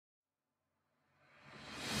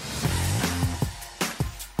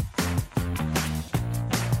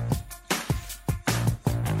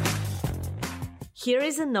Here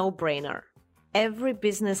is a no-brainer. Every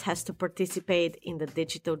business has to participate in the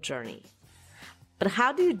digital journey. But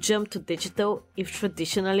how do you jump to digital if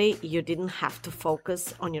traditionally you didn't have to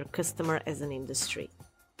focus on your customer as an industry?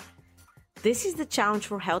 This is the challenge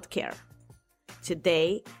for healthcare.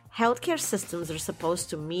 Today, healthcare systems are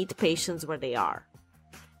supposed to meet patients where they are,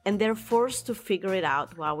 and they're forced to figure it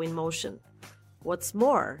out while in motion. What's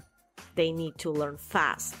more, they need to learn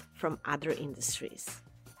fast from other industries.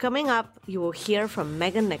 Coming up, you will hear from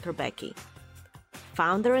Meghan Nechrebecki,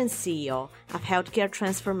 founder and CEO of Healthcare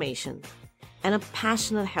Transformation and a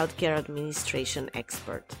passionate healthcare administration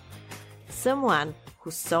expert. Someone who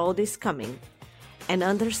saw this coming and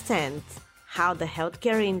understands how the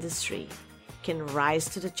healthcare industry can rise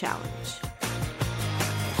to the challenge.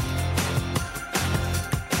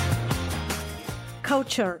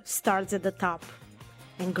 Culture starts at the top,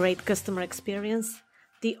 and great customer experience,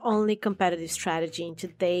 the only competitive strategy in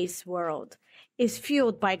today's world, is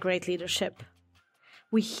fueled by great leadership.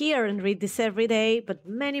 We hear and read this every day, but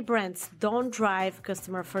many brands don't drive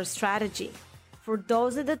customer-first strategy. For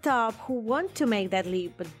those at the top who want to make that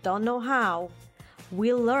leap but don't know how,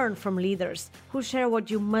 we'll learn from leaders who share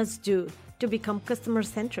what you must do to become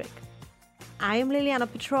customer-centric. I am Liliana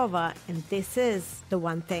Petrova, and this is The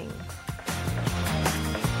One Thing.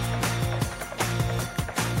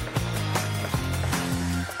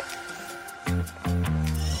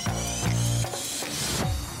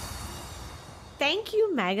 Thank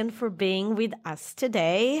you, Meghan, for being with us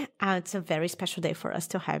today. It's a very special day for us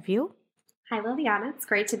to have you. Hi, Liliana. It's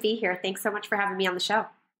great to be here. Thanks so much for having me on the show.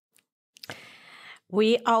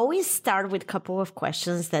 We always start with a couple of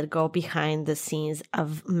questions that go behind the scenes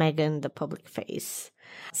of Meghan, the public face.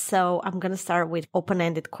 So I'm going to start with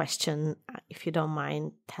open-ended question, if you don't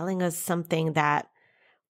mind telling us something that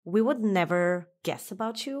we would never guess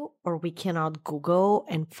about you or we cannot Google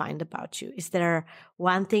and find about you. Is there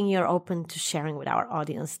one thing you're open to sharing with our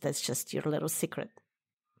audience that's just your little secret?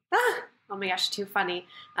 Oh my gosh, too funny.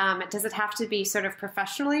 Does it have to be sort of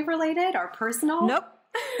professionally related or personal? Nope.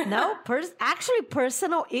 No, actually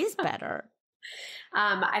personal is better.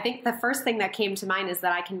 I think the first thing that came to mind is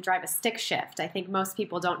that I can drive a stick shift. I think most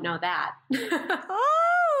people don't know that.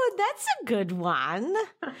 Oh, that's a good one.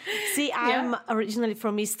 See, I'm originally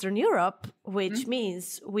from Eastern Europe, which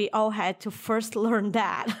means we all had to first learn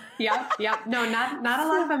that. Yep. No, not a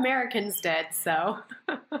lot of Americans did. So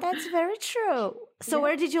that's very true. So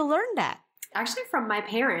where did you learn that? Actually, from my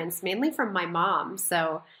parents, mainly from my mom.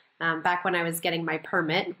 So back when I was getting my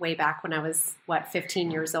permit, way back when I was,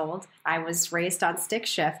 15 years old, I was raised on stick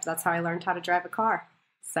shift. That's how I learned how to drive a car.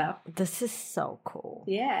 So this is so cool.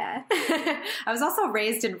 Yeah. I was also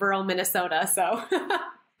raised in rural Minnesota. So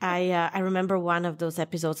I remember one of those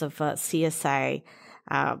episodes of CSI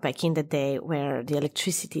back in the day where the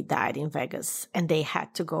electricity died in Vegas and they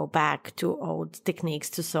had to go back to old techniques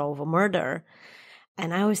to solve a murder.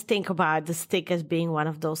 And I always think about the stick as being one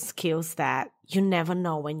of those skills that you never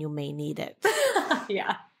know when you may need it.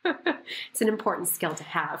 Yeah. It's an important skill to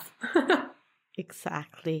have.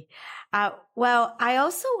 Exactly. Well, I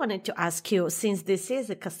also wanted to ask you, since this is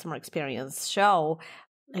a customer experience show,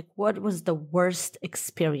 what was the worst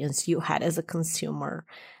experience you had as a consumer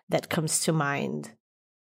that comes to mind?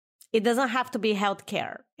 It doesn't have to be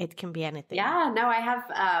healthcare. It can be anything. Yeah, no, I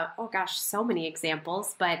have, so many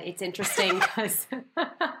examples, but it's interesting because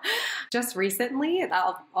just recently,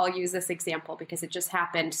 I'll use this example because it just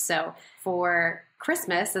happened. So for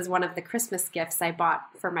Christmas, as one of the Christmas gifts I bought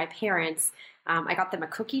for my parents, I got them a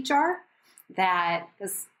cookie jar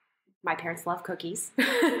because my parents love cookies.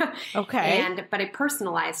 Okay. But I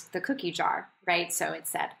personalized the cookie jar, right? So it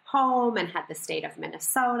said home and had the state of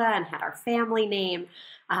Minnesota and had our family name.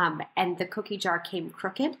 And the cookie jar came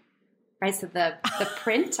crooked, right? So the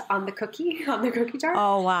print on the cookie jar.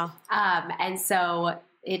 Oh, wow. And so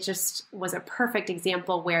it just was a perfect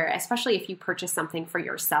example where, especially if you purchase something for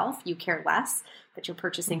yourself, you care less, but you're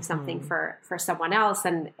purchasing something for someone else.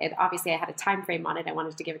 And obviously I had a time frame on it. I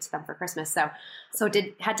wanted to give it to them for Christmas. So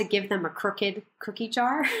had to give them a crooked cookie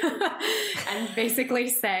jar and basically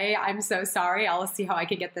say, I'm so sorry. I'll see how I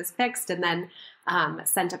could get this fixed. And then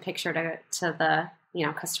sent a picture to the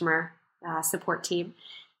customer support team.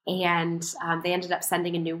 And they ended up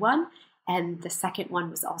sending a new one. And the second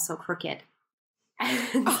one was also crooked.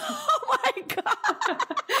 Oh my God.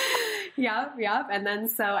 Yeah. And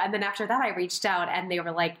then after that, I reached out and they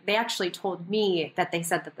were like, they actually told me that they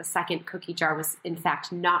said that the second cookie jar was in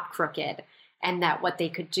fact not crooked and that what they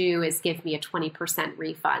could do is give me a 20%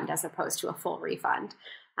 refund as opposed to a full refund.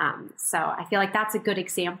 So I feel like that's a good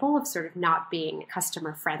example of sort of not being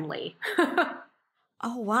customer friendly.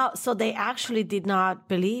 Oh, wow. So they actually did not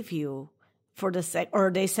believe you for the sake,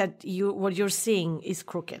 or they said what you're seeing is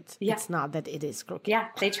crooked. Yeah. It's not that it is crooked. Yeah,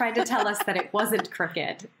 they tried to tell us that it wasn't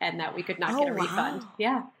crooked and that we could not get a refund.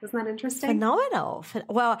 Yeah, isn't that interesting? Phenomenal.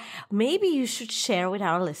 Well, maybe you should share with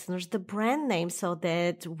our listeners the brand name so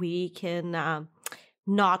that we can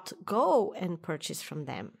not go and purchase from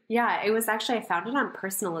them. Yeah, it was actually, I found it on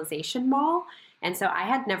Personalization Mall. And so I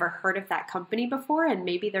had never heard of that company before, and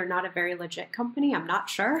maybe they're not a very legit company. I'm not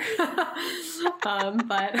sure.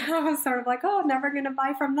 But I was sort of like, oh, never going to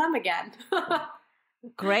buy from them again.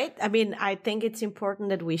 Great. I mean, I think it's important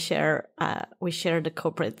that we share the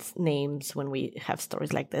corporate names when we have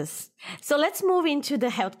stories like this. So let's move into the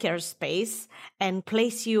healthcare space and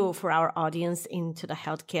place you for our audience into the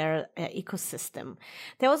healthcare ecosystem.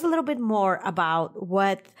 Tell us a little bit more about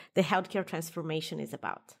what the healthcare transformation is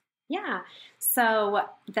about. Yeah. So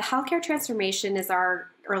the healthcare transformation is our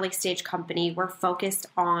early stage company. We're focused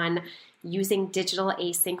on using digital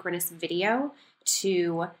asynchronous video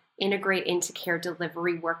to integrate into care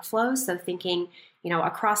delivery workflows. So thinking,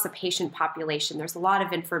 across a patient population, there's a lot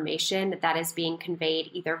of information that is being conveyed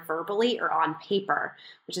either verbally or on paper,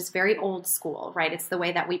 which is very old school, right? It's the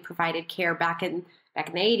way that we provided care back in the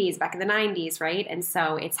 80s, back in the 90s, right? And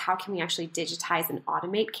so it's how can we actually digitize and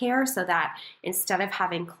automate care so that instead of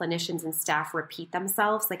having clinicians and staff repeat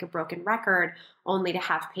themselves like a broken record, only to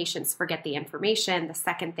have patients forget the information the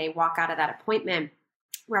second they walk out of that appointment,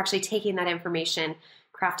 we're actually taking that information,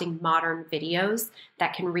 crafting modern videos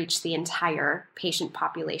that can reach the entire patient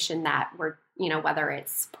population that we're, whether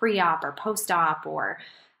it's pre-op or post-op or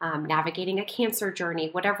navigating a cancer journey,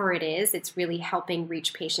 whatever it is, it's really helping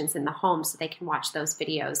reach patients in the home so they can watch those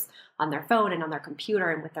videos on their phone and on their computer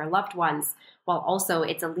and with their loved ones, while also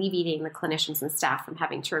it's alleviating the clinicians and staff from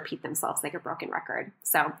having to repeat themselves like a broken record.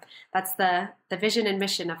 So that's the vision and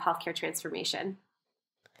mission of healthcare transformation.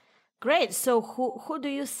 Great. So who do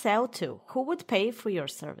you sell to? Who would pay for your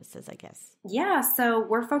services, I guess? Yeah, so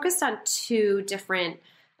we're focused on two different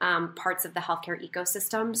parts of the healthcare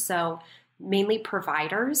ecosystem. So mainly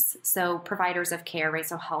providers, so providers of care, right?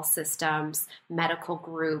 So health systems, medical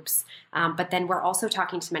groups, but then we're also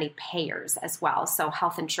talking to many payers as well. So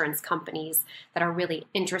health insurance companies that are really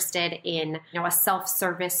interested in, a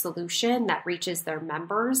self-service solution that reaches their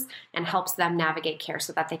members and helps them navigate care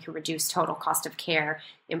so that they can reduce total cost of care,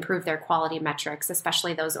 improve their quality metrics,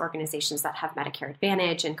 especially those organizations that have Medicare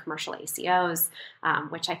Advantage and commercial ACOs,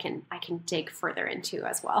 which I can dig further into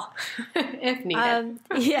as well if needed.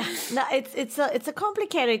 No, it's a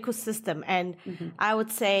complicated ecosystem, and I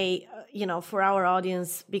would say, for our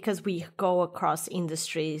audience, because we go across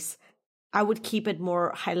industries, I would keep it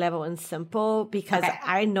more high level and simple because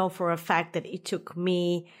I know for a fact that it took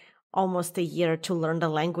me almost a year to learn the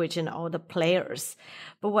language and all the players.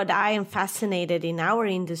 But what I am fascinated in our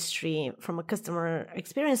industry from a customer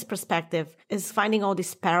experience perspective is finding all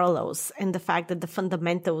these parallels and the fact that the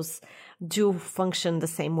fundamentals do function the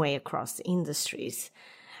same way across industries.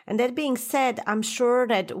 And that being said, I'm sure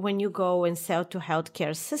that when you go and sell to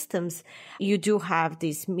healthcare systems, you do have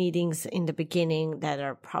these meetings in the beginning that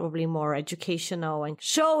are probably more educational and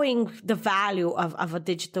showing the value of a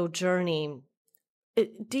digital journey.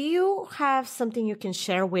 Do you have something you can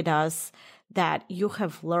share with us that you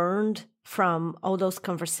have learned from all those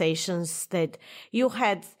conversations that you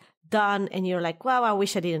had done and you're like, well, I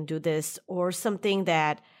wish I didn't do this, or something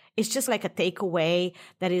that is just like a takeaway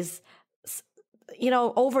that is,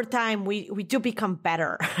 over time, we do become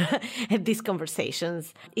better at these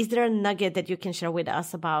conversations. Is there a nugget that you can share with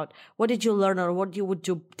us about what did you learn or what you would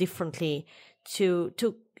do differently to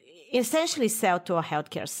essentially sell to a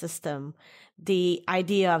healthcare system the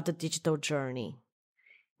idea of the digital journey?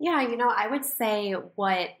 Yeah, I would say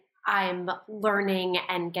what I'm learning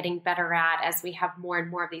and getting better at as we have more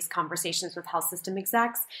and more of these conversations with health system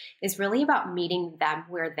execs is really about meeting them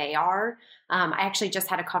where they are. I actually just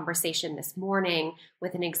had a conversation this morning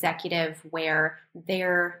with an executive where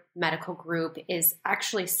their medical group is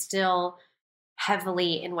actually still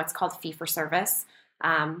heavily in what's called fee for service,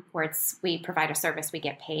 where we provide a service, we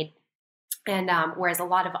get paid. And whereas a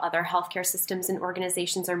lot of other healthcare systems and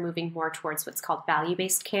organizations are moving more towards what's called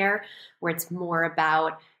value-based care, where it's more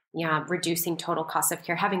about reducing total cost of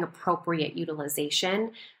care, having appropriate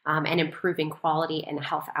utilization, and improving quality and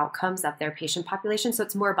health outcomes of their patient population. So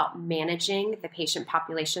it's more about managing the patient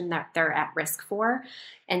population that they're at risk for.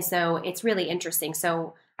 And so it's really interesting.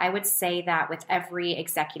 So I would say that with every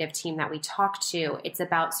executive team that we talk to, it's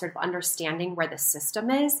about sort of understanding where the system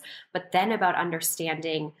is, but then about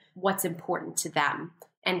understanding what's important to them.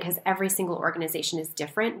 And because every single organization is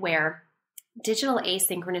different, where digital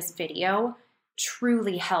asynchronous video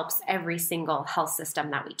truly helps every single health system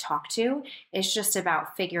that we talk to. It's just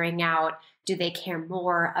about figuring out, Do they care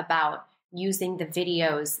more about using the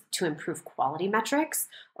videos to improve quality metrics,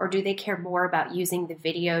 or do they care more about using the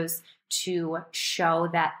videos to show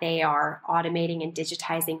that they are automating and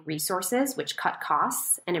digitizing resources, which cut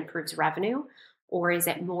costs and improves revenue? Or is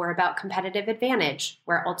it more about competitive advantage,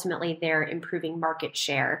 where ultimately they're improving market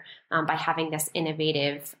share by having this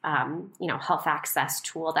innovative, health access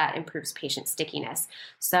tool that improves patient stickiness?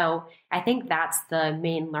 So I think that's the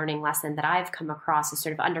main learning lesson that I've come across, is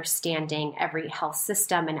sort of understanding every health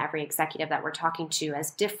system and every executive that we're talking to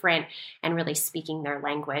as different, and really speaking their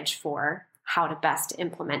language for how to best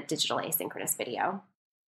implement digital asynchronous video.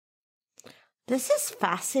 This is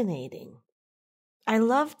fascinating. I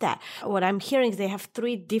love that. What I'm hearing is they have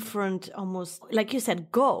three different, almost like you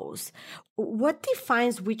said, goals. What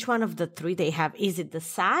defines which one of the three they have? Is it the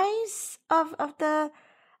size of the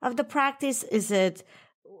practice? Is it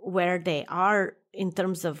where they are in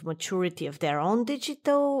terms of maturity of their own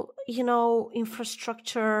digital,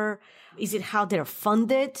 infrastructure? Is it how they're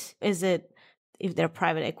funded? Is it if they're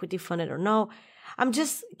private equity funded or no? I'm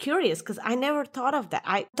just curious because I never thought of that.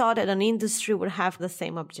 I thought that an industry would have the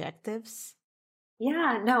same objectives.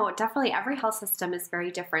 Yeah, no, definitely. Every health system is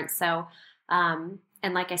very different. So, and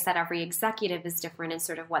like I said, every executive is different in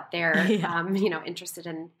sort of what they're, interested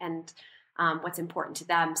in and what's important to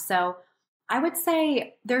them. So I would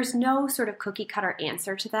say there's no sort of cookie cutter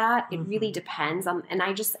answer to that. It really depends on,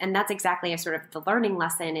 and that's exactly a sort of the learning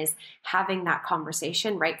lesson, is having that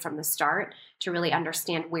conversation right from the start to really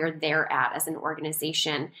understand where they're at as an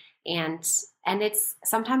organization. And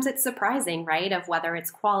sometimes it's surprising, right, of whether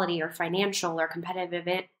it's quality or financial or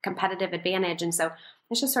competitive advantage. And so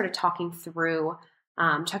it's just sort of talking through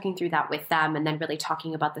that with them, and then really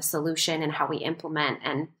talking about the solution and how we implement,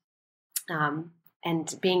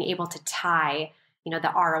 and being able to tie,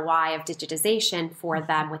 the ROI of digitization for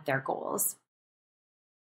them with their goals.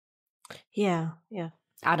 Yeah.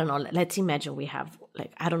 I don't know. Let's imagine we have,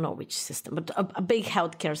 I don't know which system, but a big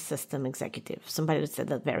healthcare system executive, somebody that's at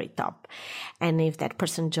the very top. And if that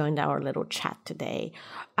person joined our little chat today,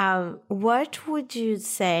 what would you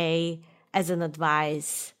say as an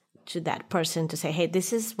advice to that person to say, hey,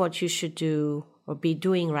 this is what you should do or be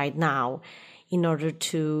doing right now in order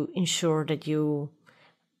to ensure that you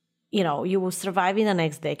will survive in the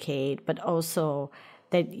next decade, but also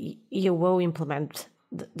that you will implement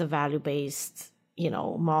the value-based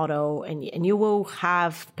model, and you will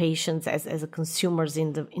have patients as consumers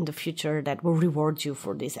in the future that will reward you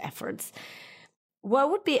for these efforts.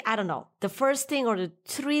 What would be, I don't know, the first thing or the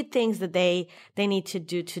three things that they need to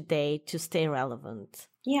do today to stay relevant?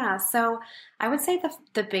 Yeah, so I would say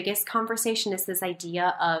the biggest conversation is this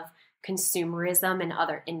idea of consumerism in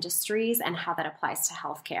other industries and how that applies to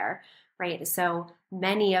healthcare, right? So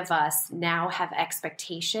many of us now have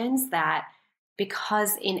expectations that,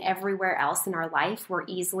 because in everywhere else in our life, we're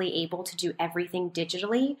easily able to do everything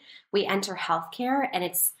digitally, we enter healthcare and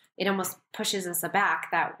it almost pushes us aback,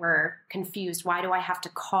 that we're confused. Why do I have to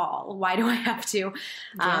call? Why do I have to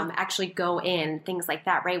actually go in? Things like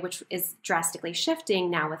that, right? Which is drastically shifting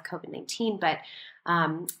now with COVID-19. But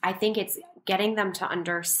I think it's getting them to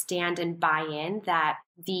understand and buy in that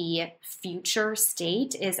the future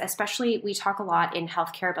state is, especially, we talk a lot in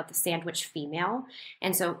healthcare about the sandwich female.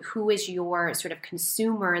 And so who is your sort of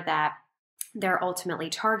consumer that they're ultimately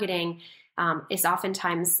targeting is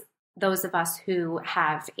oftentimes those of us who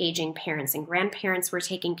have aging parents and grandparents we're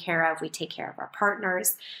taking care of. We take care of our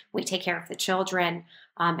partners. We take care of the children.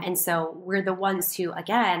 And so we're the ones who,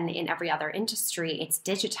 again, in every other industry, it's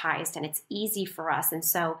digitized and it's easy for us. And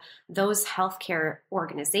so those healthcare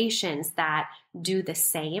organizations that do the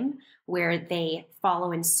same, where they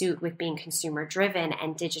follow in suit with being consumer driven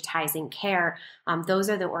and digitizing care, those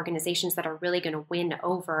are the organizations that are really going to win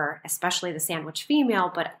over, especially the sandwich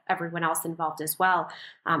female, but everyone else involved as well.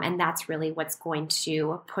 And that's really what's going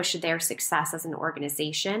to push their success as an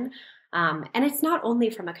organization. And it's not only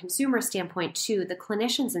from a consumer standpoint too, the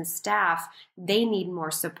clinicians and staff, they need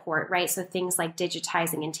more support, right? So things like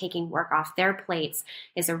digitizing and taking work off their plates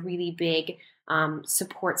is a really big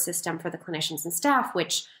support system for the clinicians and staff,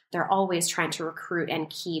 which they're always trying to recruit and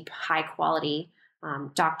keep high quality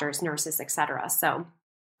doctors, nurses, et cetera. So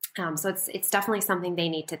it's definitely something they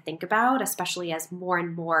need to think about, especially as more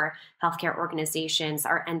and more healthcare organizations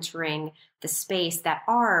are entering the space that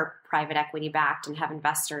are private equity backed and have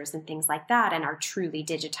investors and things like that, and are truly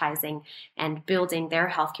digitizing and building their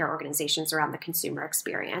healthcare organizations around the consumer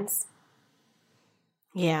experience.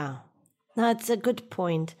 Yeah, that's a good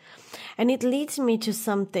point. And it leads me to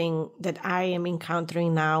something that I am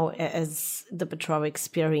encountering now as the Petrova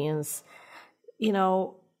experience.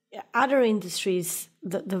 other industries,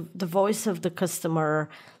 the voice of the customer,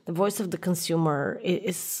 the voice of the consumer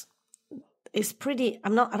is pretty, I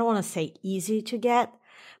don't want to say easy to get,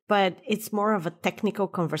 but it's more of a technical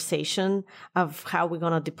conversation of how we're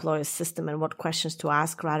going to deploy a system and what questions to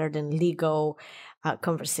ask rather than legal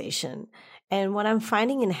conversation. And what I'm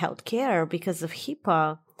finding in healthcare, because of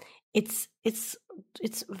HIPAA, it's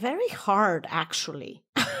very hard actually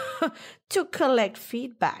to collect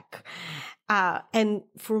feedback. And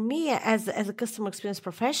for me, as a customer experience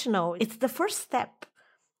professional, it's the first step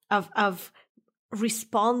of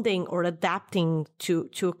responding or adapting to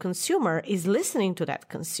a consumer is listening to that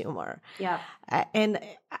consumer. Yeah. And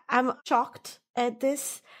I'm shocked at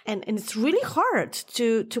this. And it's really hard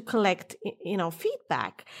to collect,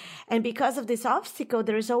 feedback. And because of this obstacle,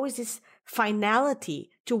 there is always this finality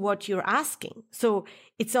to what you're asking. So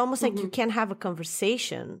it's almost like you can't have a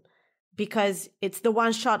conversation because it's the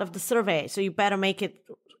one shot of the survey. So you better make it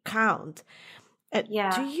count.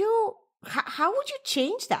 How would you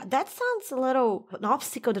change that? That sounds a little an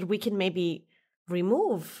obstacle that we can maybe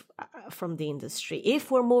remove from the industry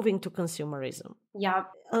if we're moving to consumerism. Yeah.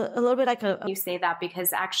 A little bit like You say that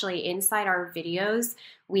because actually inside our videos,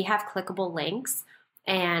 we have clickable links,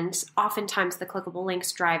 and oftentimes the clickable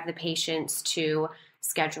links drive the patients to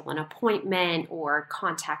schedule an appointment or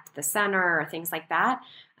contact the center or things like that.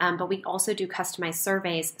 But we also do customized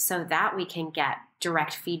surveys so that we can get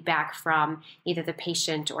direct feedback from either the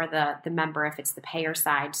patient or the member if it's the payer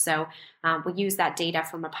side. So we use that data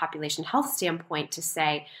from a population health standpoint to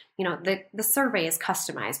say, the survey is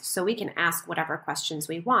customized so we can ask whatever questions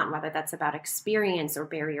we want, whether that's about experience or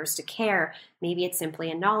barriers to care. Maybe it's simply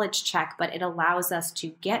a knowledge check, but it allows us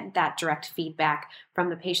to get that direct feedback from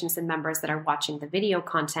the patients and members that are watching the video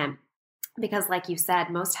content. Because like you said,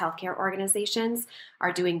 most healthcare organizations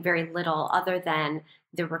are doing very little other than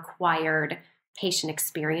the required patient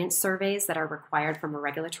experience surveys that are required from a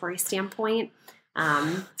regulatory standpoint.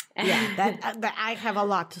 That I have a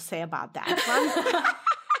lot to say about that one.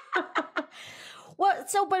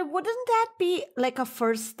 But wouldn't that be like a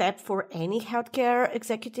first step for any healthcare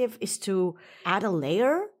executive is to add a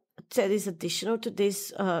layer that is additional to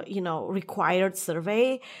this, required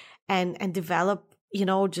survey and develop,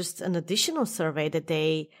 just an additional survey that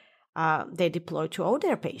they deploy to all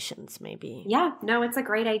their patients, maybe. Yeah, no, it's a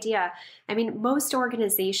great idea. I mean, most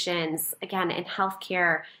organizations, again, in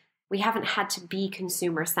healthcare, we haven't had to be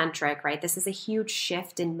consumer centric, right? This is a huge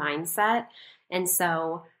shift in mindset. And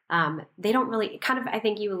so they don't really I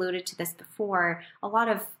think you alluded to this before, a lot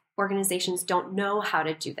of organizations don't know how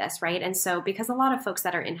to do this, right? And so because a lot of folks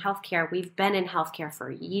that are in healthcare, we've been in healthcare for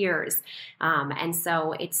years. And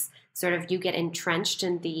so it's sort of you get entrenched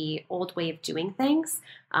in the old way of doing things.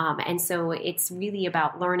 And so it's really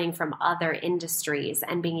about learning from other industries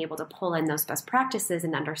and being able to pull in those best practices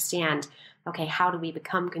and understand, okay, how do we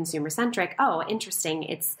become consumer centric? Oh,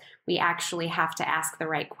 interesting. We actually have to ask the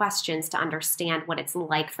right questions to understand what it's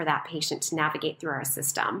like for that patient to navigate through our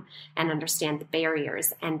system and understand the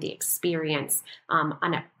barriers and the experience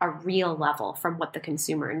on a real level from what the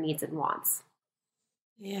consumer needs and wants.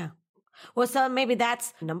 Yeah. Well, so maybe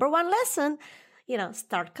that's number one lesson,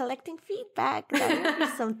 start collecting feedback. That would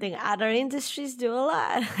be something other industries do a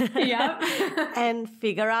lot. Yeah. And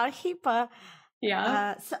figure out HIPAA.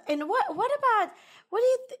 Yeah.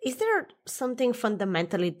 Is there something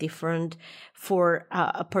fundamentally different for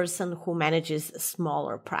a person who manages a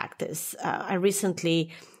smaller practice? I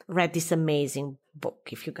recently read this amazing book,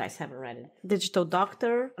 if you guys haven't read it, Digital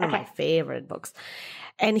Doctor, one of my favorite books.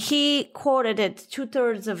 And he quoted it,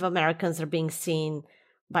 2/3 of Americans are being seen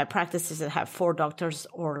by practices that have 4 doctors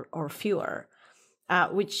or fewer,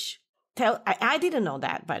 I didn't know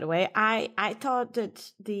that, by the way. I thought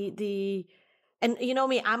that and you know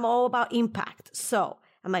me, I'm all about impact. So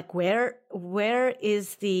I'm like, where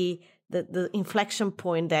is the inflection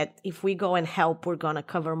point that if we go and help, we're going to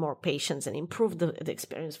cover more patients and improve the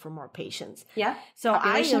experience for more patients? Yeah. So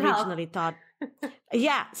I originally thought,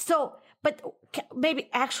 yeah. So, but maybe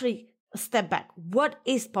actually a step back. What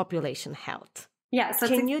is population health? Yeah. So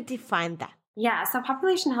can you define that? Yeah. So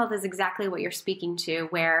population health is exactly what you're speaking to,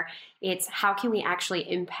 where it's how can we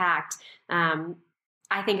actually impact,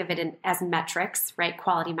 I think of it as metrics, right?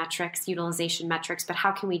 Quality metrics, utilization metrics, but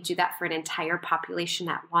how can we do that for an entire population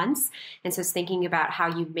at once? And so it's thinking about how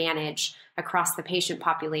you manage across the patient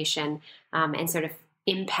population and sort of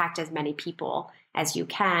impact as many people as you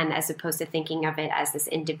can, as opposed to thinking of it as this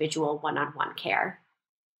individual one-on-one care.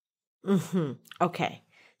 Mm-hmm. Okay.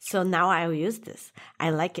 So now I'll use this. I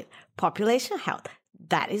like it. Population health.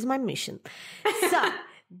 That is my mission. So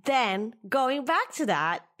then going back to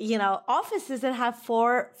that, offices that have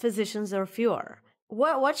 4 physicians or fewer,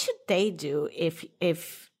 what should they do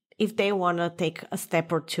if they want to take a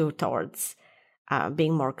step or two towards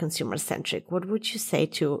being more consumer centric? What would you say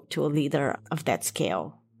to a leader of that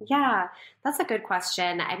scale? Yeah, that's a good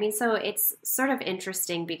question. I mean, so it's sort of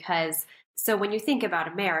interesting because so when you think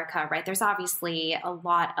about America, right, there's obviously a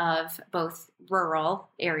lot of both rural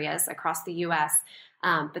areas across the US,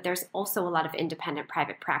 but there's also a lot of independent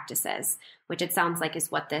private practices, which it sounds like is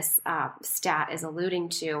what this stat is alluding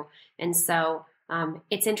to. And so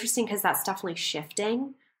it's interesting because that's definitely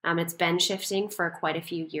shifting. It's been shifting for quite a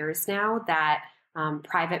few years now that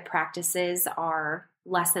private practices are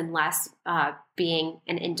less and less being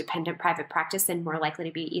an independent private practice and more likely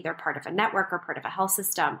to be either part of a network or part of a health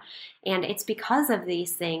system. And it's because of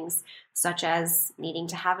these things, such as needing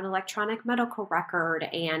to have an electronic medical record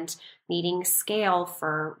and needing scale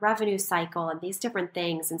for revenue cycle and these different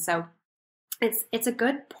things. And so it's a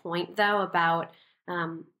good point, though, about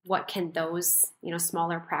what can those,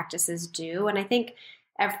 smaller practices do. And I think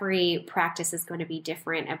every practice is going to be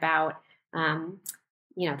different about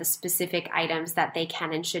the specific items that they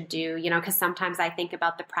can and should do, because sometimes I think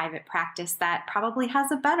about the private practice that probably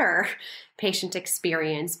has a better patient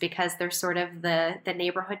experience because they're sort of the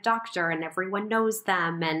neighborhood doctor and everyone knows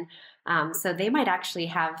them. And so they might actually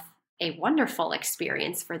have a wonderful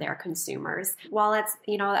experience for their consumers. While it's,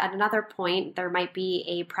 at another point, there might be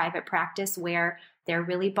a private practice where they're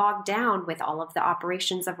really bogged down with all of the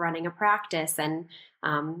operations of running a practice and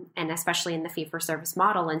especially in the fee-for-service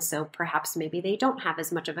model. And so perhaps maybe they don't have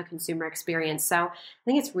as much of a consumer experience. So I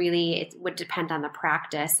think it would depend on the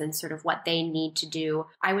practice and sort of what they need to do.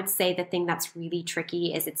 I would say the thing that's really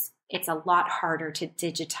tricky is it's a lot harder to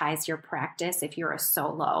digitize your practice if you're a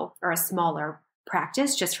solo or a smaller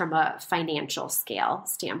practice just from a financial scale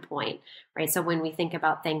standpoint, right? So when we think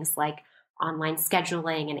about things like online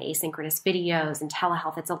scheduling and asynchronous videos and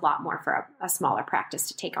telehealth, it's a lot more for a smaller practice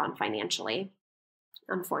to take on financially,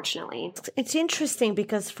 unfortunately. It's interesting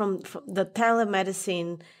because from the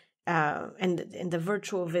telemedicine and the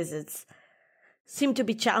virtual visits seem to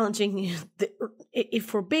be challenging if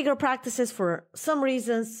for bigger practices for some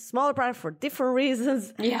reasons, smaller practice for different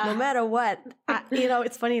reasons, no matter what.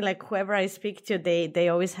 It's funny, like whoever I speak to, they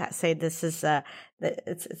always say this is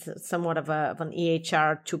it's somewhat of an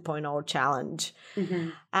EHR 2.0 challenge. Mm-hmm.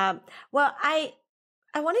 Well, I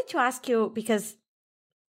wanted to ask you, because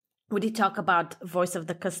we did talk about voice of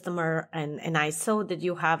the customer, and I saw that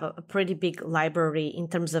you have a pretty big library in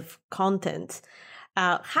terms of content.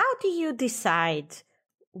 How do you decide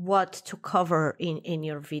what to cover in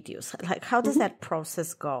your videos? Like, how does that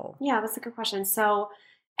process go? Yeah, that's a good question. So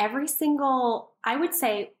I would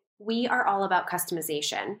say we are all about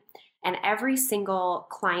customization, and every single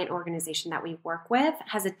client organization that we work with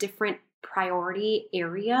has a different priority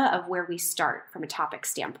area of where we start from a topic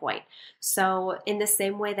standpoint. So in the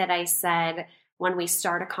same way that I said, when we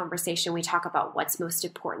start a conversation, we talk about what's most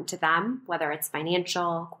important to them, whether it's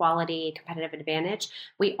financial, quality, competitive advantage.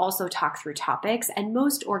 We also talk through topics, and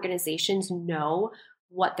most organizations know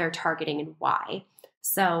what they're targeting and why.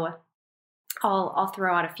 So I'll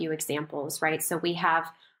throw out a few examples, right? So we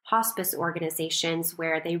have hospice organizations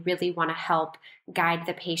where they really want to help guide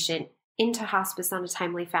the patient into hospice on a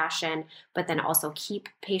timely fashion, but then also keep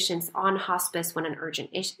patients on hospice when an urgent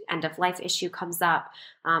end-of-life issue comes up.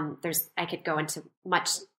 I could go into much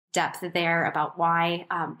depth there about why,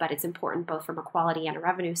 but it's important both from a quality and a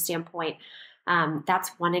revenue standpoint. That's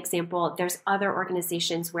one example. There's other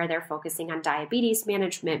organizations where they're focusing on diabetes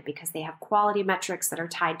management because they have quality metrics that are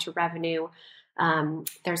tied to revenue.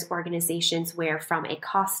 There's organizations where from a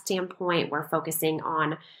cost standpoint, we're focusing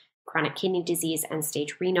on chronic kidney disease and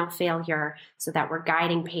stage renal failure so that we're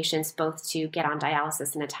guiding patients both to get on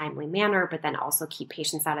dialysis in a timely manner, but then also keep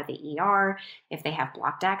patients out of the ER if they have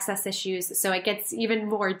blocked access issues. So it gets even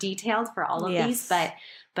more detailed for all of these,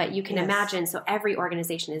 but you can imagine, so every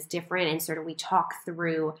organization is different, and sort of we talk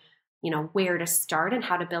through, where to start and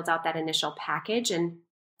how to build out that initial package. And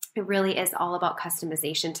it really is all about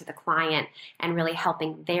customization to the client and really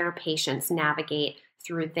helping their patients navigate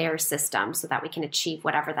through their system so that we can achieve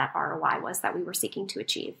whatever that ROI was that we were seeking to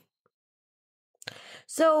achieve.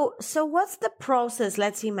 So what's the process?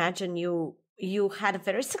 Let's imagine you had a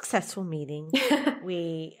very successful meeting.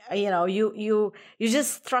 You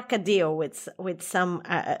just struck a deal with some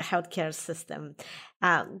healthcare system.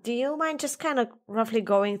 Do you mind just kind of roughly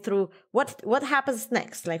going through what happens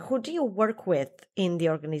next? Like, who do you work with in the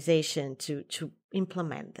organization to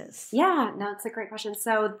implement this? Yeah, no, it's a great question.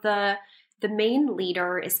 So the main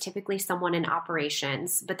leader is typically someone in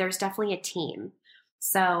operations, but there's definitely a team.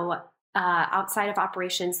 So outside of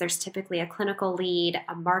operations, there's typically a clinical lead,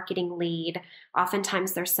 a marketing lead.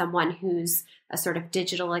 Oftentimes there's someone who's a sort of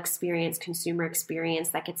digital experience, consumer experience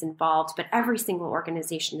that gets involved, but every single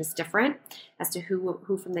organization is different as to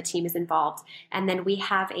who from the team is involved. And then we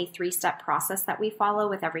have a 3-step process that we follow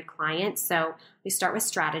with every client. So we start with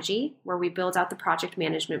strategy, where we build out the project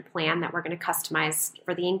management plan that we're going to customize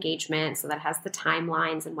for the engagement, so that it has the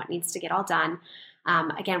timelines and what needs to get all done.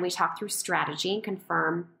 Again, we talk through strategy and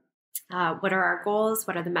confirm what are our goals,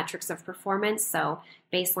 what are the metrics of performance, so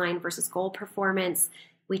baseline versus goal performance.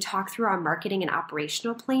 We talk through our marketing and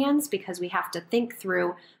operational plans, because we have to think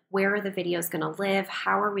through, where are the videos going to live?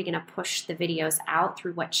 How are we going to push the videos out,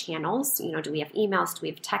 through what channels? Do we have emails? Do we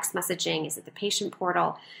have text messaging? Is it the patient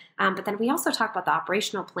portal? But then we also talk about the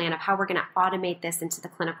operational plan of how we're going to automate this into the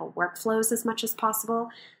clinical workflows as much as possible,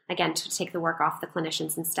 again, to take the work off the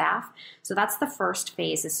clinicians and staff. So that's the first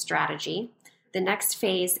phase, is strategy. The next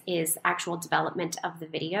phase is actual development of the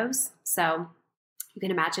videos. So you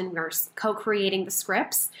can imagine we're co-creating the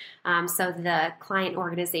scripts. So the client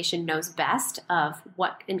organization knows best of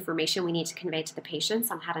what information we need to convey to the patients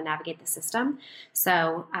on how to navigate the system.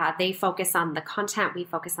 So they focus on the content. We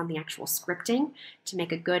focus on the actual scripting to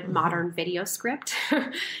make a good modern video script.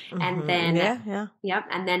 And then, Yep.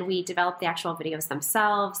 And then we develop the actual videos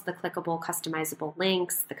themselves, the clickable, customizable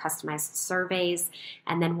links, the customized surveys.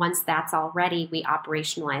 And then once that's all ready, we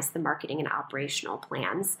operationalize the marketing and operational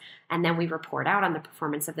plans. And then we report out on the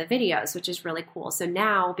performance of the videos, which is really cool. So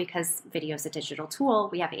now, because video is a digital tool,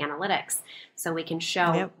 we have analytics. So we can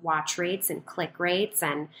show watch rates and click rates,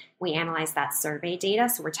 and we analyze that survey data.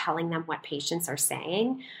 So we're telling them what patients are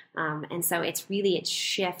saying. And so it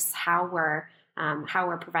shifts how we're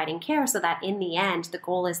providing care, so that in the end, the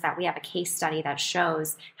goal is that we have a case study that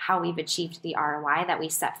shows how we've achieved the ROI that we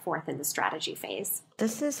set forth in the strategy phase.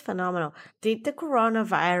 This is phenomenal. Did the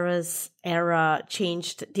coronavirus era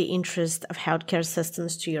change the interest of healthcare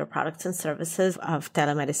systems to your products and services, of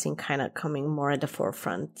telemedicine kind of coming more at the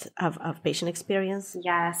forefront of patient experience?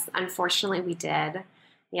 Yes, unfortunately we did.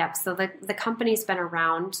 Yep. So the company's been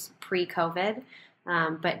around pre-COVID,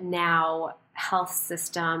 but now health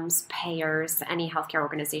systems, payers, any healthcare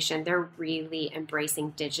organization, they're really embracing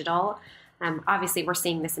digital. Obviously, we're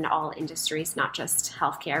seeing this in all industries, not just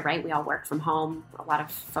healthcare, right? We all work from home. A lot of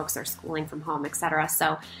folks are schooling from home, et cetera.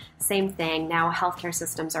 So same thing. Now healthcare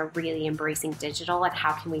systems are really embracing digital, and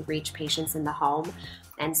how can we reach patients in the home?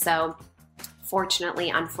 And so fortunately,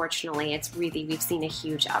 unfortunately, we've seen a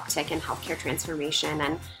huge uptick in healthcare transformation,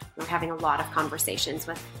 and we're having a lot of conversations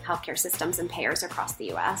with healthcare systems and payers across the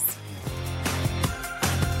U.S.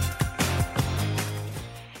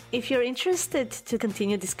 If you're interested to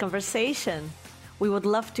continue this conversation, we would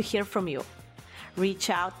love to hear from you. Reach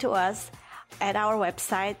out to us at our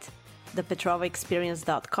website,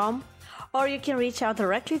 thepetrovaexperience.com, or you can reach out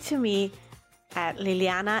directly to me at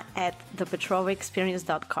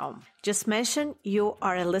liliana@thepetrovaexperience.com. Just mention you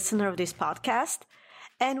are a listener of this podcast,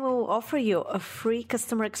 and we will offer you a free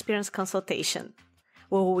customer experience consultation.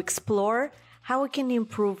 We will explore how we can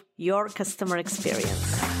improve your customer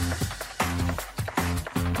experience.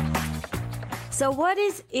 So what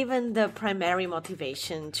is even the primary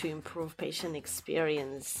motivation to improve patient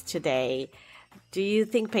experience today? Do you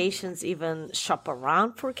think patients even shop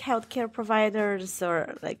around for healthcare providers,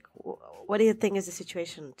 or what do you think is the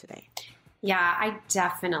situation today? Yeah, I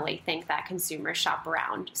definitely think that consumers shop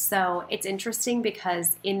around. So it's interesting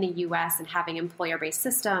because in the US, and having employer-based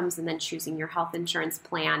systems and then choosing your health insurance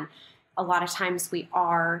plan, a lot of times we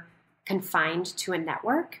are confined to a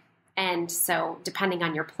network. And so depending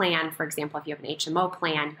on your plan, for example, if you have an HMO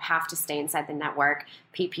plan, you have to stay inside the network.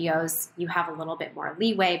 PPOs, you have a little bit more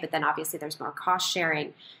leeway, but then obviously there's more cost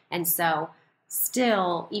sharing. And so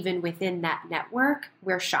still, even within that network,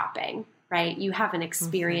 we're shopping, right? You have an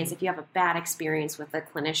experience. If you have a bad experience with a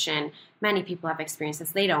clinician, many people have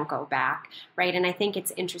experiences, they don't go back, right? And I think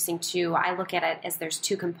it's interesting too. I look at it as there's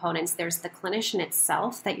two components. There's the clinician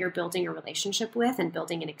itself that you're building a relationship with and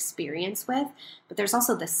building an experience with, but there's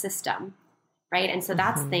also the system, right? And so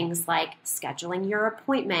that's things like scheduling your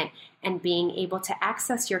appointment and being able to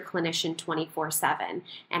access your clinician 24/7.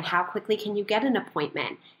 And how quickly can you get an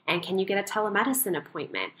appointment? And can you get a telemedicine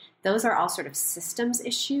appointment? Those are all sort of systems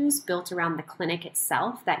issues built around the clinic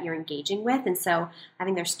itself that you're engaging with. And so I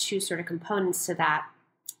think there's two sort of components to that,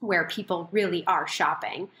 where people really are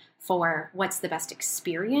shopping for what's the best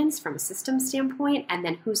experience from a system standpoint, and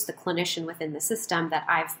then who's the clinician within the system that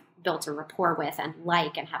I've built a rapport with and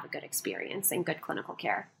have a good experience and good clinical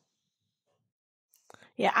care.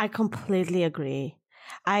 Yeah, I completely agree.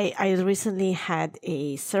 I recently had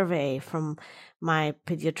a survey from my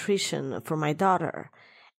pediatrician for my daughter,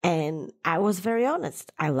 And I was very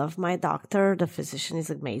honest. I love my doctor. The physician is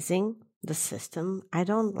amazing. The system I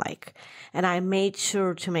don't like. And I made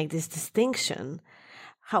sure to make this distinction.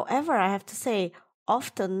 However, I have to say,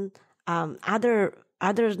 often other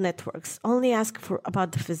networks only ask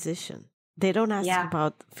about the physician. They don't ask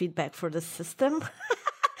about feedback for the system.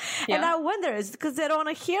 And I wonder, is it because they don't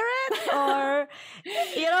want to hear it? Or,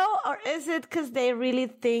 or is it because they really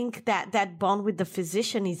think that bond with the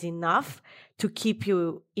physician is enough to keep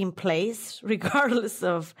you in place regardless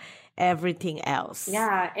of everything else?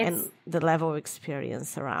 Yeah. And the level of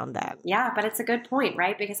experience around that. Yeah, but it's a good point,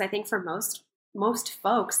 right? Because I think for most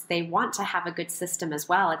folks, they want to have a good system as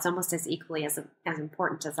well. It's almost as equally as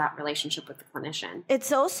important as that relationship with the clinician.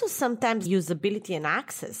 It's also sometimes usability and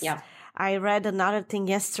access. Yeah. I read another thing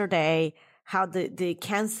yesterday, how the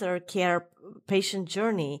cancer care patient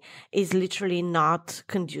journey is literally not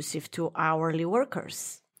conducive to hourly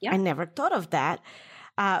workers. Yeah. I never thought of that.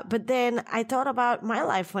 But then I thought about my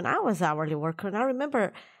life when I was hourly worker. And I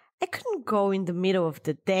remember I couldn't go in the middle of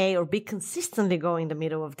the day or be consistently going in the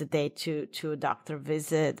middle of the day to a doctor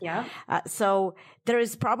visit. Yeah. So there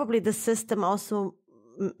is probably the system also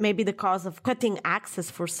maybe the cause of cutting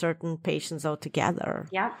access for certain patients altogether.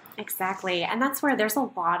 Yeah, exactly. And that's where there's a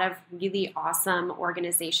lot of really awesome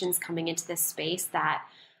organizations coming into this space that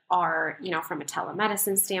are, from a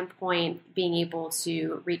telemedicine standpoint, being able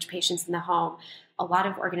to reach patients in the home. A lot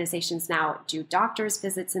of organizations now do doctor's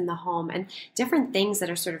visits in the home and different things that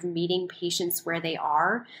are sort of meeting patients where they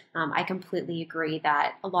are. I completely agree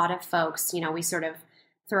that a lot of folks, we sort of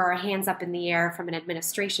throw our hands up in the air from an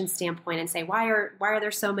administration standpoint and say, why are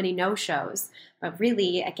there so many no-shows? But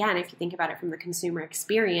really, again, if you think about it from the consumer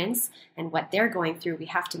experience and what they're going through, we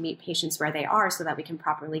have to meet patients where they are so that we can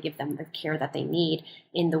properly give them the care that they need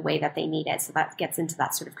in the way that they need it. So that gets into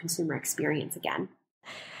that sort of consumer experience again.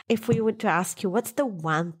 If we were to ask you, what's the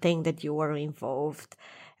one thing that you were involved,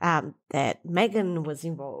 that Meghan was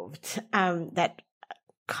involved, that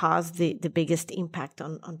caused the biggest impact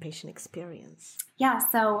on patient experience? Yeah,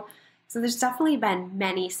 so there's definitely been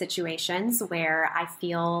many situations where I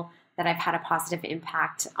feel that I've had a positive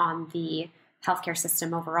impact on the healthcare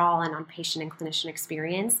system overall and on patient and clinician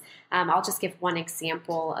experience. I'll just give one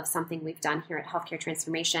example of something we've done here at Healthcare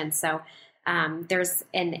Transformation. So there's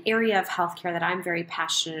an area of healthcare that I'm very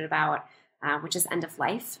passionate about, which is end of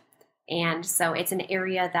life. And so it's an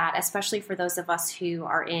area that, especially for those of us who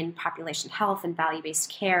are in population health and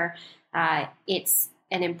value-based care, it's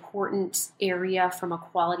an important area from a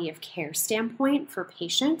quality of care standpoint for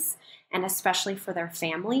patients and especially for their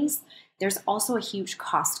families. There's also a huge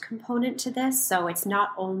cost component to this. So it's not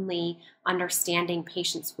only understanding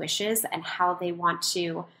patients' wishes and how they want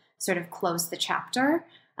to sort of close the chapter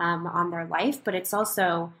on their life, but it's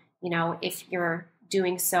also, if you're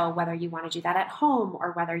doing so, whether you want to do that at home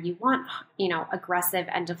or whether you want, aggressive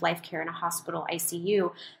end-of-life care in a hospital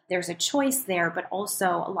ICU, there's a choice there, but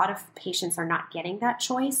also a lot of patients are not getting that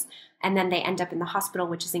choice. And then they end up in the hospital,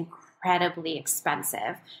 which is incredibly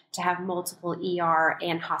expensive to have multiple ER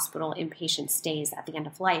and hospital inpatient stays at the end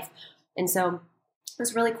of life. And so it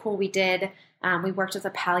was really cool. We worked with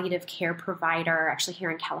a palliative care provider actually here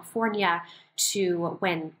in California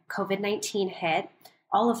when COVID-19 hit.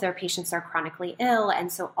 All of their patients are chronically ill,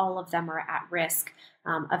 and so all of them are at risk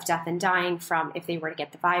of death and dying from if they were to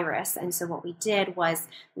get the virus. And so what we did was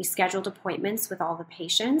we scheduled appointments with all the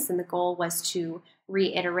patients, and the goal was to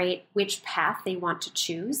reiterate which path they want to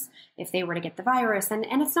choose if they were to get the virus. And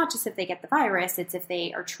it's not just if they get the virus, it's if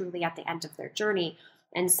they are truly at the end of their journey.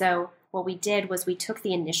 And so what we did was we took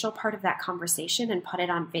the initial part of that conversation and put it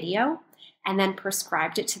on video, and then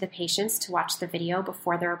prescribed it to the patients to watch the video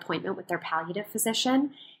before their appointment with their palliative physician.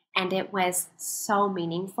 And it was so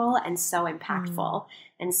meaningful and so impactful.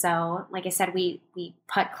 And so, like I said, we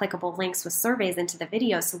put clickable links with surveys into the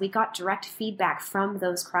video. So we got direct feedback from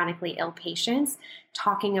those chronically ill patients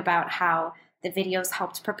talking about how the videos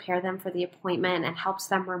helped prepare them for the appointment and helps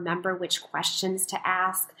them remember which questions to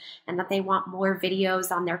ask, and that they want more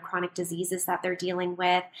videos on their chronic diseases that they're dealing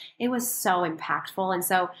with. It was so impactful. And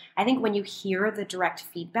so I think when you hear the direct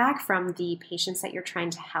feedback from the patients that you're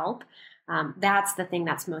trying to help, that's the thing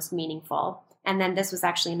that's most meaningful. And then this was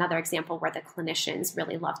actually another example where the clinicians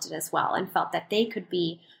really loved it as well and felt that they could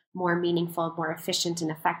be more meaningful, more efficient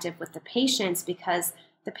and effective with the patients because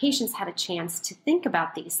the patients had a chance to think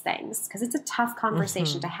about these things, because it's a tough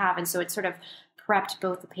conversation to have. And so it sort of prepped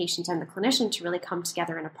both the patient and the clinician to really come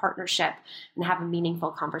together in a partnership and have a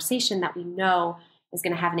meaningful conversation that we know is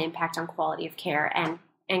going to have an impact on quality of care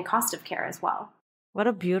and cost of care as well. What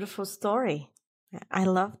a beautiful story. I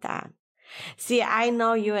love that. See, I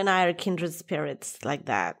know you and I are kindred spirits like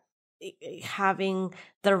that. having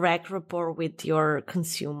direct rapport with your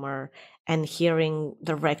consumer and hearing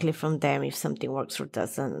directly from them if something works or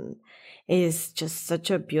doesn't is just such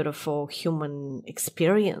a beautiful human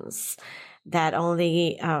experience that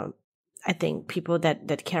only, I think people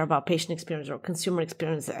that care about patient experience or consumer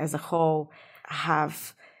experience as a whole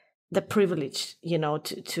have the privilege,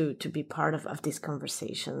 to be part of these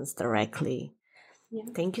conversations directly. Yeah.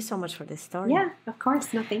 Thank you so much for this story. Yeah, of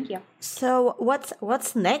course. No, thank you. So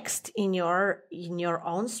what's next in your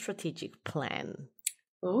own strategic plan?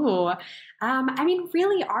 Ooh,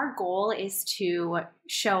 really our goal is to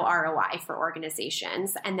show ROI for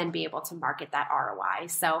organizations and then be able to market that ROI.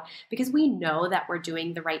 So because we know that we're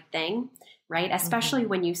doing the right thing, right? Especially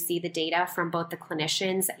when you see the data from both the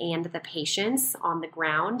clinicians and the patients on the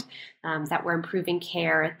ground, that we're improving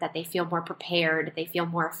care, that they feel more prepared, they feel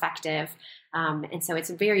more effective. And so it's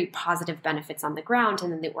very positive benefits on the ground.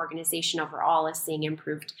 And then the organization overall is seeing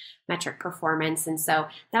improved metric performance. And so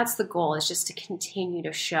that's the goal, is just to continue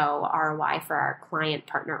to show ROI for our client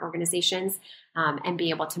partner organizations, and be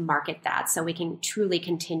able to market that so we can truly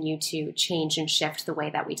continue to change and shift the way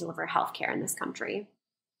that we deliver healthcare in this country.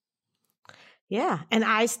 Yeah. And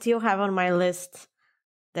I still have on my list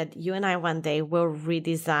that you and I one day will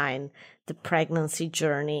redesign the pregnancy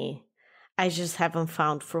journey. I just haven't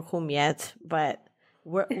found for whom yet, but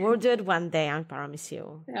we'll do it one day, I promise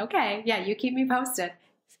you. Okay. Yeah, you keep me posted.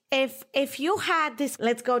 If you had this,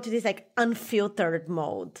 let's go to this like unfiltered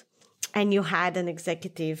mode, and you had an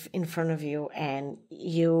executive in front of you and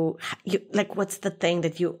you like, what's the thing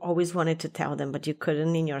that you always wanted to tell them, but you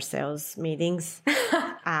couldn't in your sales meetings?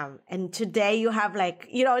 And today you have like,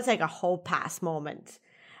 it's like a whole pass moment.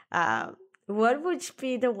 What would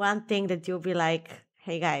be the one thing that you'll be like,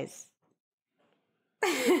 hey guys,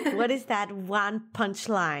 what is that one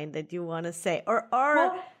punchline that you want to say? Or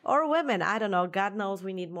women, I don't know. God knows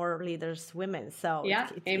we need more leaders, women. So yeah,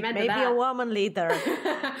 amen. Maybe a woman leader.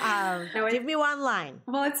 Give me one line.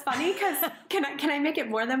 Well, it's funny because can I make it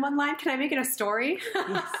more than one line? Can I make it a story?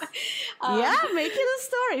 Yes. Yeah, make it a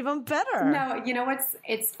story, even better. No,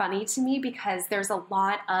 it's funny to me because there's a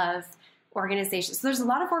lot of organizations. So there's a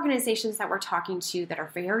lot of organizations that we're talking to that are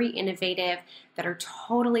very innovative, that are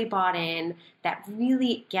totally bought in, that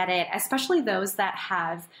really get it, especially those that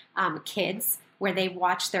have kids, where they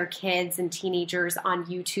watch their kids and teenagers on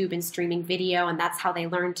YouTube and streaming video, and that's how they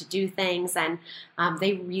learn to do things. And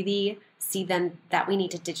they really see them that we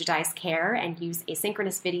need to digitize care and use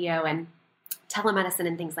asynchronous video and telemedicine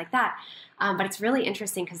and things like that. But it's really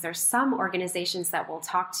interesting because there's some organizations that we'll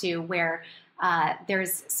talk to where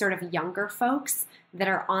there's sort of younger folks that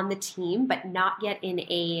are on the team, but not yet in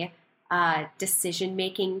a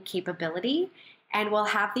decision-making capability. And we'll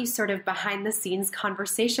have these sort of behind-the-scenes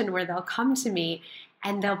conversation where they'll come to me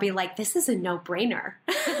and they'll be like, this is a no-brainer,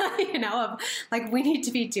 of like, we need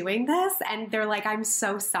to be doing this. And they're like, I'm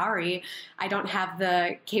so sorry, I don't have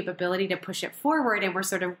the capability to push it forward. And we're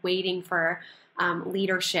sort of waiting for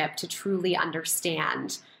leadership to truly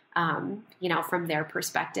understand from their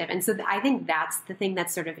perspective. And so I think that's the thing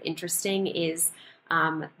that's sort of interesting is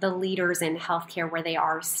the leaders in healthcare where they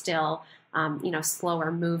are still, slower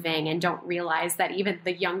moving and don't realize that even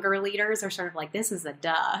the younger leaders are sort of like, this is a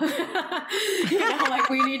duh. Like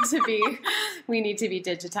we need to be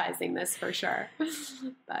digitizing this for sure.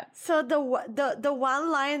 But so the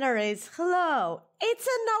one-liner is, hello, it's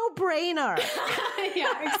a no-brainer.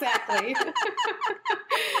 Yeah, exactly.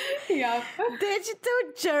 Yeah.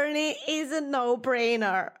 Digital journey is a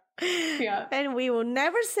no-brainer. Yeah. And we will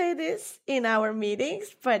never say this in our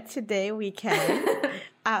meetings, but today we can.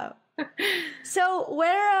 So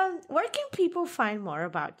where can people find more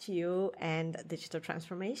about you and digital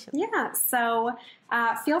transformation? Yeah, so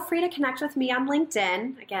feel free to connect with me on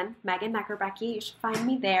LinkedIn. Again, Meghan Nechrebecki, you should find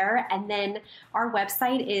me there. And then our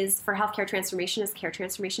website is for healthcare transformation is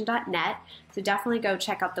caretransformation.net. So definitely go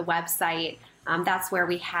check out the website. That's where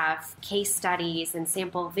we have case studies and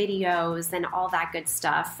sample videos and all that good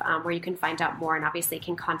stuff, where you can find out more, and obviously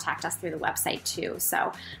can contact us through the website too.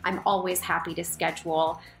 So I'm always happy to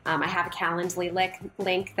schedule. I have a Calendly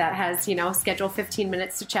link that has, schedule 15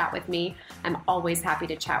 minutes to chat with me. I'm always happy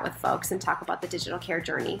to chat with folks and talk about the digital care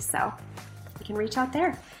journey. So you can reach out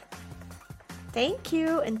there. Thank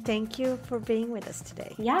you. And thank you for being with us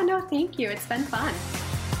today. Yeah, no, thank you. It's been fun.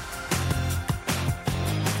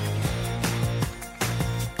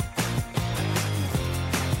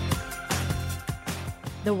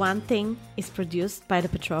 The One Thing is produced by the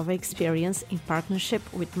Petrova Experience in partnership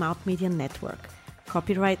with Mouth Media Network.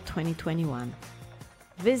 Copyright 2021.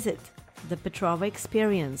 Visit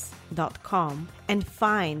thepetrovaexperience.com and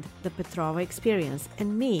find the Petrova Experience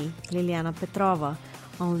and me, Liliana Petrova,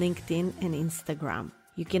 on LinkedIn and Instagram.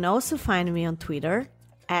 You can also find me on Twitter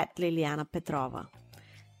at Liliana Petrova.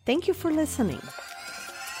 Thank you for listening.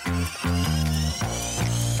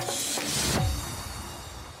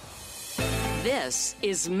 This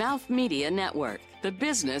is Mouth Media Network, the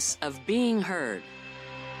business of being heard.